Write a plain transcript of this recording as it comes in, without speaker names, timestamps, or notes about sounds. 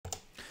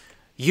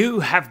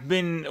You have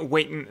been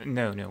waiting.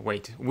 No,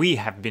 wait. We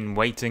have been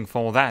waiting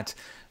for that.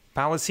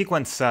 Power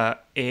Sequencer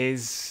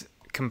is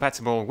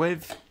compatible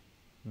with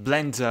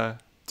Blender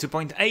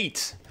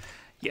 2.8.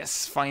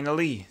 Yes,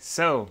 finally.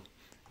 So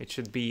it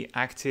should be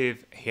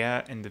active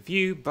here in the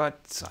view,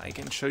 but I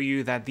can show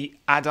you that the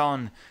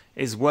add-on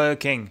is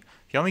working.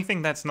 The only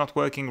thing that's not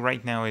working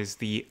right now is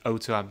the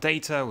auto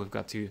updater. We've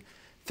got to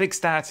fix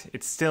that.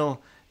 It's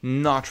still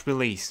not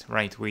released,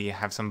 right? We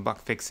have some bug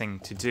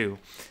fixing to do,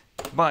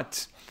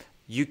 but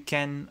you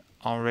can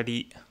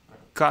already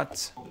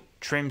cut,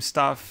 trim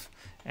stuff,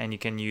 and you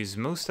can use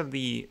most of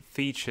the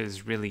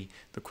features, really,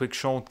 the quick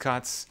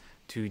shortcuts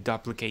to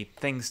duplicate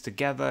things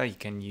together. You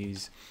can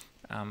use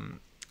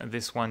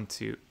this one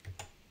to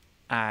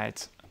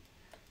add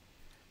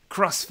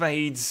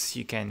crossfades,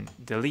 you can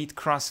delete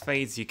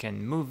crossfades, you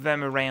can move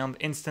them around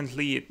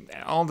instantly,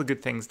 all the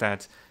good things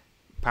that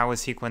Power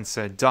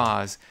Sequencer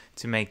does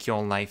to make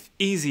your life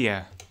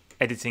easier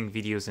editing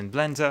videos in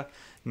Blender,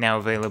 now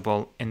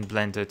available in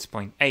Blender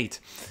 2.8.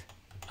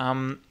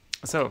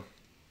 So,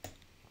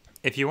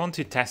 if you want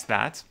to test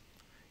that,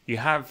 you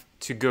have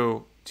to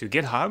go to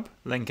GitHub,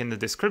 link in the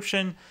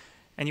description,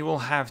 and you will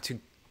have to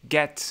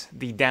get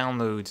the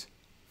download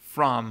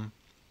from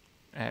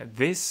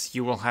this.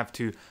 You will have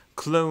to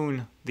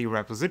clone the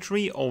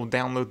repository or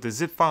download the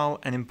zip file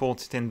and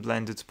import it in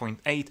Blender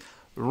 2.8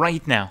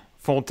 right now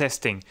for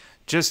testing,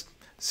 just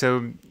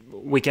so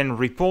we can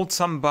report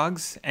some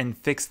bugs and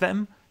fix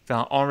them. There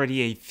are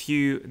already a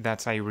few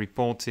that I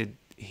reported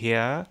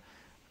here.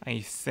 I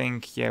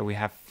think, yeah, we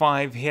have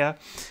 5 here.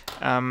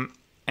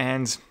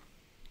 And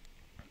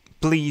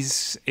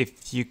please,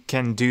 if you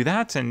can do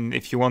that, and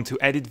if you want to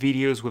edit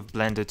videos with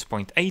Blender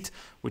 2.8,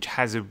 which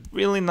has a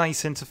really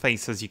nice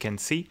interface, as you can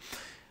see,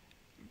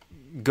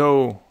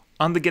 go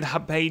on the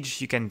GitHub page,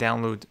 you can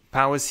download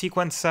Power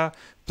Sequencer,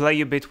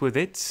 play a bit with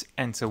it,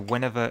 and so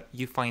whenever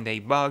you find a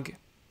bug,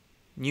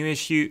 new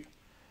issue,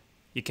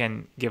 you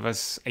can give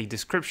us a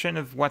description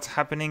of what's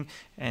happening,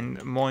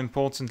 and more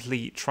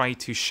importantly, try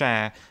to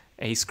share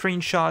a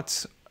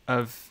screenshot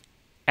of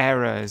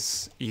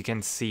errors you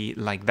can see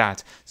like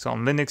that. So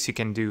on Linux, you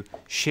can do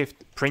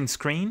Shift Print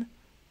Screen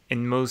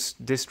in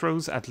most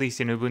distros, at least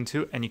in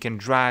Ubuntu, and you can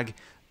drag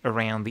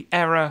around the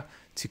error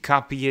to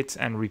copy it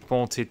and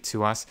report it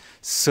to us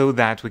so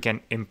that we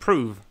can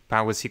improve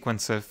Power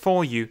Sequencer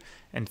for you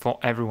and for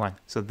everyone.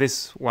 So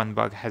this one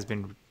bug has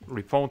been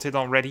reported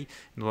already,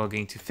 and we're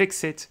going to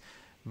fix it.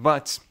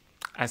 But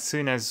as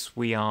soon as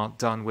we are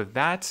done with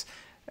that,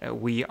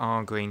 we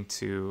are going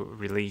to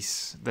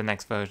release the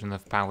next version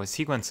of Power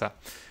Sequencer.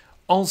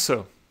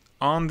 Also,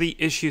 on the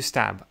Issues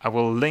tab, I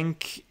will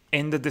link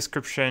in the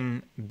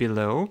description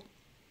below.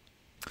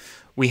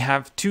 We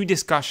have 2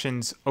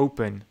 discussions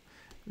open: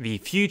 the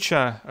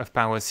future of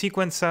Power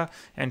Sequencer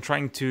and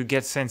trying to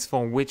get sense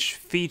for which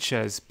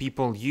features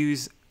people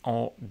use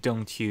or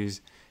don't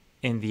use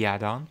in the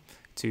add-on,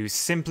 to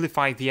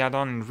simplify the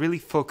add-on and really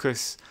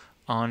focus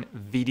on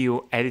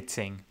video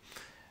editing.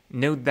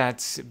 Note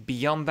that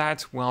beyond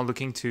that, we are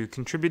looking to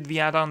contribute the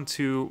add-on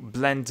to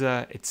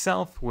Blender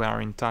itself. We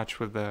are in touch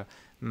with the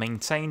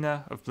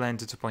maintainer of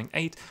Blender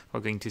 2.8. We're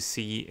going to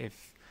see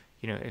if,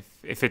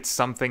 if it's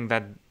something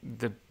that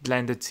the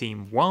Blender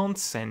team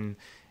wants, and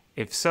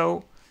if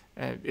so,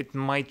 it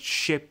might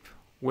ship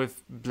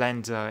with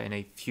Blender in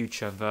a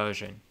future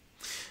version.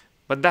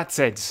 But that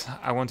said,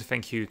 I want to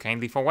thank you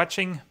kindly for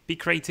watching. Be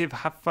creative,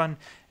 have fun,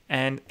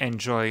 and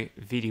enjoy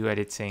video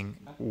editing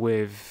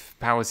with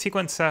Power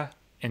Sequencer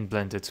in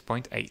Blender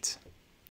 2.8.